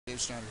Dave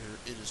Snyder here.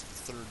 It is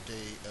the third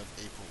day of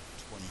April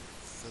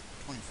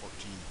 2014.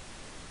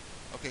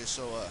 Okay,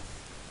 so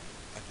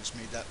I just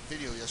made that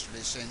video yesterday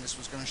saying this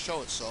was going to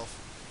show itself,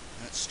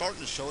 and it's starting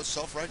to show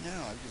itself right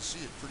now. You can see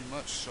it pretty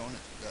much showing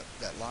it,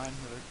 that line,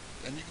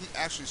 and you can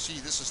actually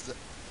see this is the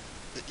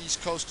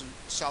east coast of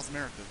South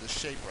America. This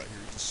shape right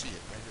here, you can see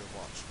it right here.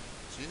 Watch,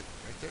 see it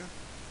right there?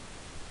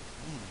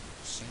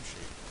 Same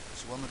shape.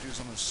 So what I'm going to do is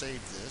I'm going to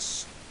save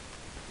this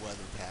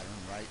weather pattern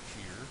right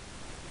here,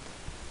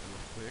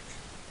 real quick.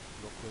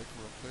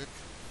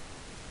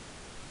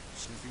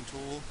 Snipping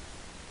tool,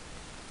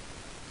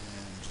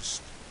 and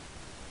just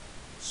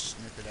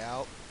snip it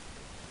out.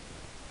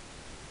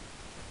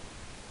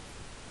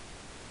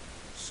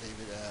 Save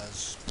it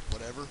as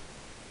whatever.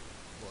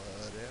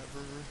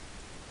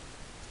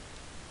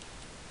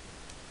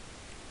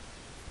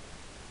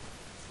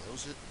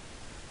 Close it.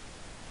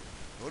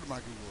 Go to my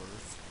Google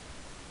Earth.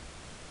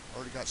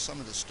 Already got some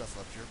of this stuff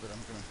up here, but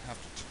I'm going to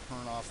have to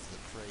turn off the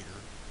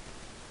crater.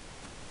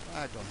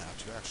 I don't have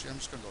to, actually. I'm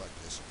just going to go like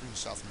this. Bring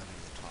South America to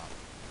the top.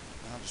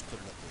 And I'll just put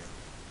it up there.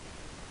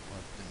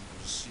 Well, then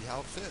we'll just see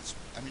how it fits.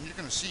 I mean, you're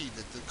going to see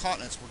that the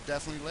continents were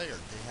definitely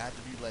layered. They had to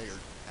be layered.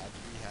 Had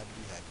to be.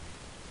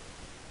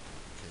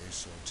 Okay,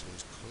 so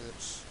today's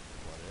clips,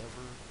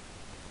 whatever.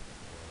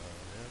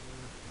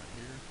 Right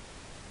here.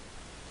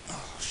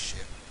 Oh,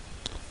 shit.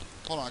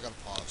 Hold on, I got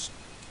to pause.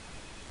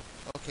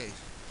 Okay.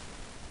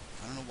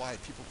 I don't know why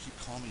people keep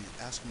calling me,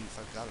 asking me if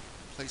I've got a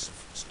place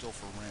still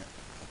for rent.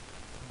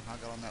 I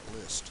got on that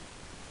list.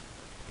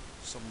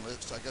 Some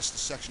list, I guess the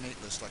Section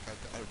 8 list, like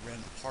I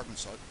rent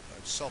apartments. I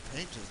sell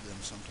paint to them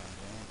sometimes,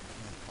 but I don't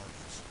rent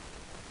apartments.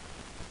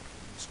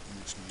 It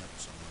mixed me up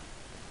somewhere.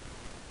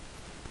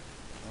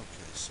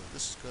 Okay, so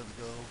this is going to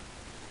go.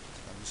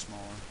 It's got to be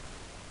smaller.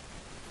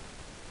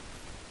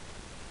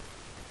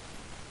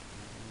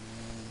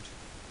 And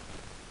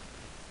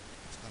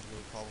it's got to go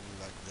probably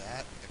like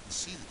that. I can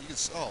see that. You can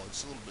see, oh,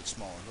 it's a little bit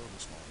smaller, Hold on.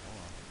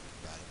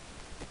 Got it.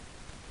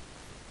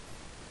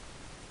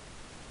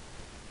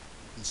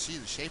 You can see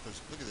the shape of,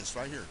 look at this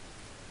right here.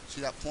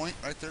 See that point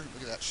right there?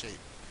 Look at that shape.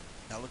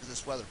 Now look at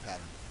this weather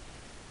pattern.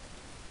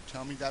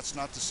 Tell me that's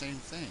not the same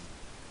thing.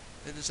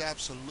 It is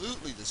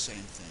absolutely the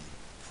same thing.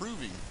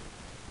 Proving,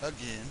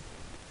 again,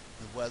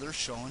 the weather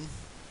showing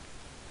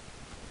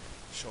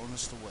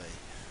us the way.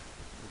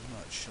 Pretty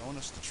much showing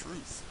us the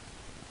truth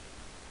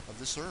of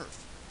this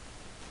earth.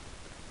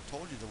 I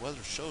told you the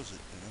weather shows it,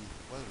 and the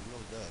weather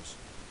really does.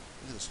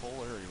 Look at this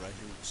whole area right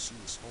here. You can see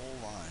this whole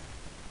line.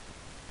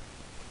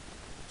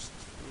 Just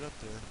put it up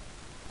there.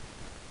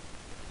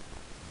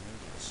 There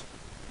it is.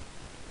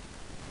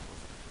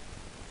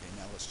 Okay,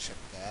 now let's check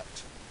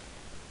that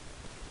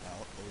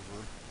out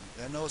over.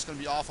 I know it's going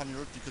to be off on the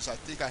earth because I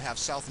think I have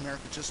South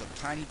America just a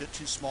tiny bit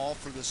too small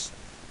for this.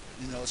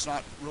 You know, it's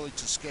not really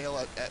to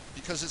scale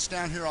because it's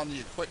down here on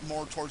the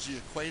more towards the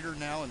equator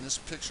now in this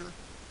picture,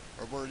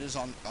 or where it is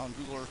on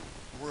Google Earth,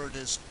 where it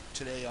is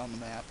today on the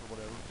map or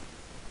whatever.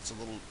 It's a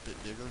little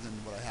bit bigger than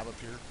what I have up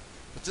here.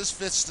 But this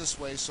fits this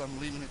way, so I'm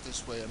leaving it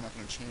this way. I'm not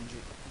going to change it.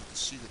 You can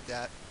see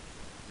that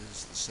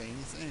is the same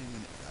thing.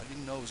 And I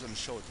didn't know it was going to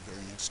show it the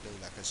very next day.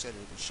 Like I said,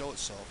 it would show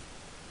itself.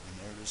 And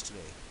there it is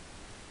today.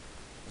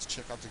 Let's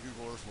check out the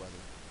Google Earth weather.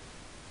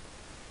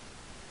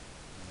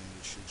 And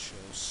it should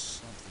show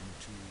something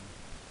to...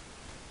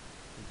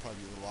 It'll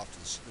probably be a little off to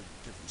a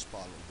different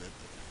spot a little bit,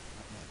 but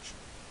not much.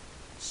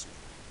 Let's see.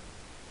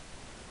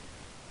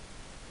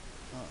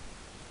 Huh.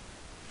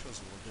 Shows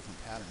a little different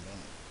pattern,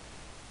 doesn't it?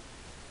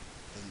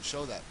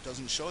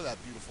 Doesn't show that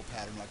beautiful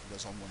pattern like it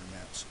does on winter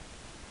maps.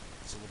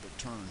 It's a little bit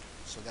turned,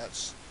 so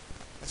that's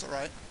all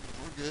right.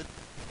 We're good.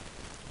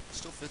 It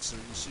still fits there.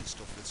 You can see it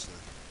still fits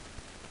there.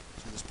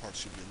 So this part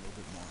should be a little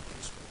bit more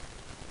this way.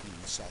 You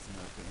know, South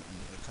America,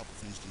 and a couple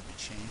things need to be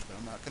changed, but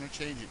I'm not going to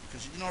change it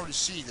because you can already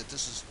see that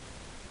this is.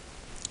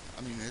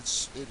 I mean, it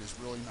is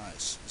really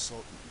nice. This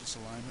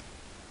alignment.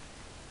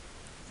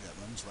 Yeah, it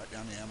runs right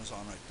down the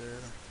Amazon right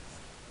there.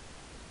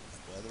 That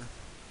weather.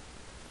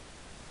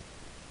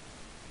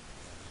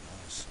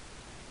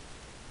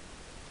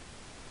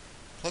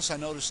 Plus, I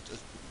noticed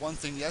one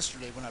thing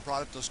yesterday when I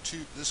brought up this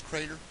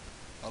crater.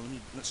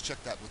 Let's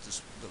check that with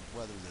the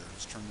weather there.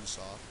 Let's turn this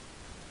off,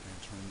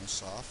 and turn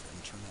this off,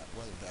 and turn that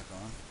weather back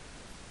on.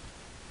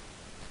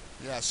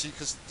 Yeah, see,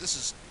 because this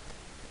is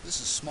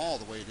small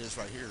the way it is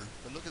right here.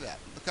 But look at that.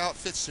 Look how it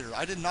fits here.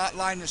 I did not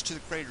line this to the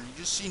crater. You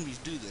just seen me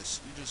do this.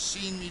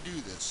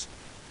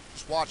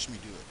 Just watch me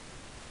do it.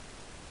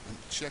 And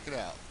check it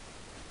out.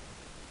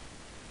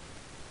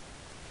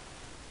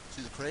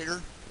 See the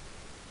crater?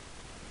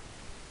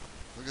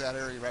 Look at that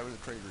area right where the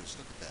crater is.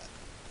 Look at that.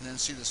 And then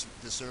see this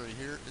area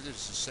here? It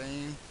is the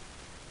same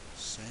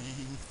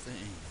thing.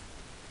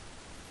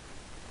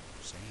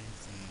 Same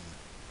thing.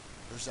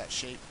 There's that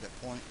shape, that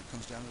point that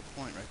comes down to the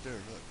point right there.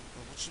 Look.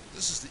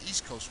 This is the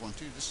East Coast one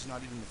too. This is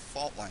not even the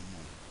fault line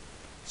one.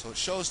 So it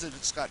shows that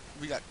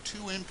we got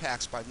two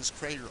impacts by this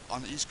crater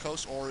on the East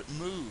Coast, or it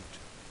moved.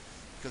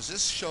 Because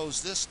this shows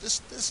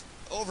this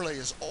overlay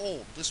is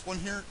old. This one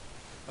here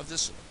of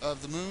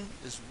the moon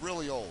is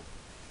really old.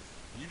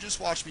 You just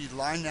watch me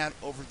line that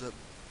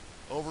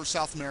over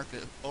South America,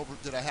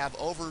 that I have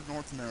over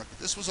North America.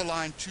 This was a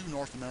line to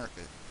North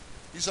America.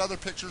 These other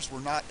pictures were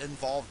not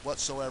involved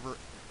whatsoever,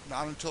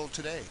 not until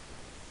today.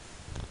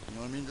 You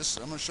know what I mean?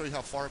 I'm going to show you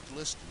how far up the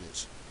list it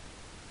is.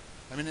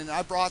 I mean, and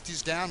I brought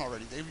these down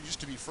already. They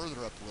used to be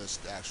further up the list,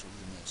 actually,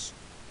 than this.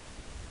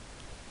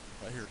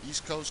 Right here,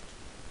 East Coast,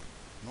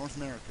 North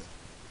America.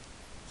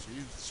 See,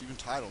 it's even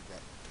titled,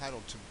 right?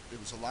 Titled to, it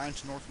was a line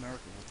to North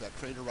America with that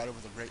crater right over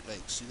the Great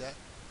Lakes. See that?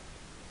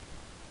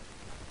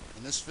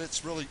 And this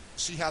fits really,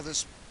 see how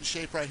this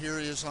shape right here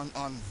is on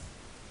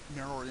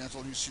Mare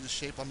Oriental, and you see the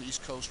shape on the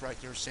East Coast right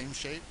there, same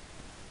shape?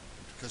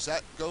 Because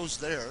that goes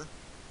there,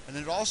 and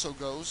it also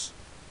goes,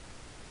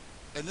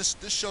 and this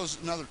shows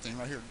another thing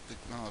right here.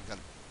 Oh,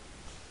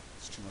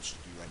 it's too much to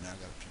do right now.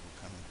 I've got people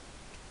coming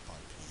to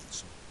body pain.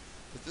 So,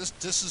 but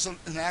this is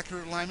an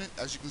accurate alignment,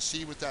 as you can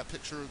see with that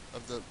picture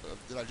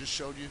that I just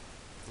showed you,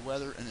 the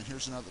weather, and then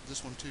here's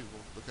this one too.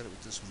 We'll look at it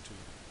with this one too.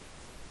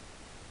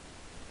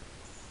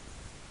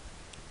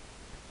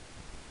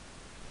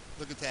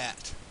 Look at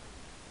that.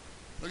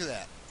 Look at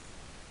that.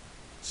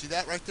 See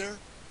that right there?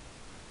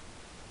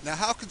 Now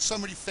how could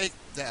somebody fake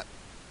that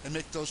and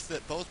make those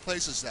fit both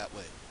places that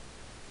way?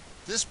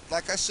 This,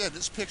 like I said,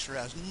 this picture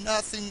has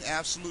nothing,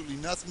 absolutely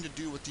nothing to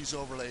do with these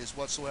overlays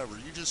whatsoever.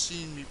 You just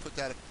seen me put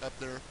that up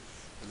there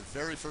for the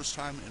very first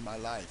time in my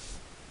life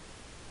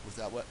with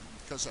that,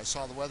 because I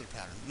saw the weather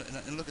pattern.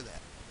 And look at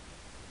that.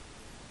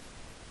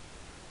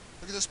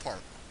 Look at this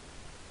part.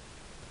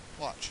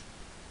 Watch.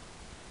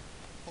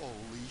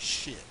 Holy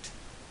shit.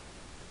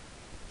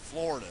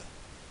 Florida.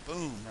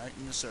 Boom, right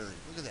in this area.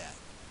 Look at that.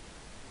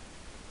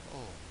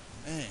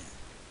 Oh, man.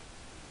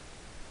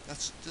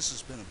 This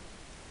has been an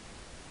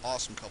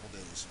awesome couple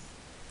days.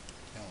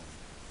 I'm telling you.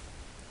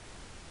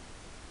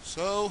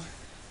 So,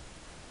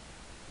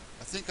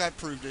 I think I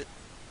proved it.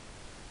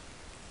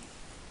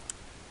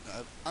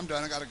 I'm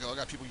done. I gotta go. I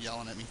got people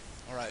yelling at me.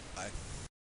 Alright, bye.